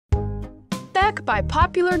Check by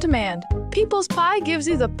popular demand. People's Pie gives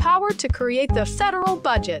you the power to create the federal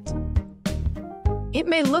budget. It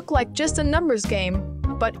may look like just a numbers game,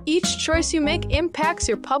 but each choice you make impacts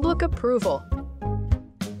your public approval.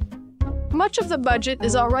 Much of the budget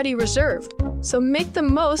is already reserved, so make the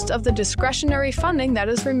most of the discretionary funding that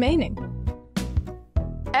is remaining.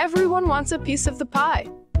 Everyone wants a piece of the pie,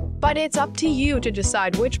 but it's up to you to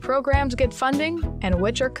decide which programs get funding and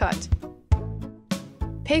which are cut.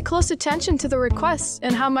 Pay close attention to the requests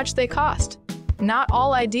and how much they cost. Not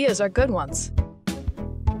all ideas are good ones.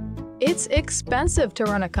 It's expensive to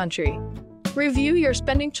run a country. Review your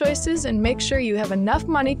spending choices and make sure you have enough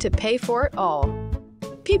money to pay for it all.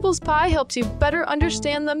 People's Pie helps you better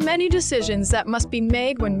understand the many decisions that must be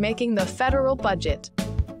made when making the federal budget.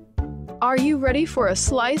 Are you ready for a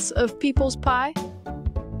slice of People's Pie?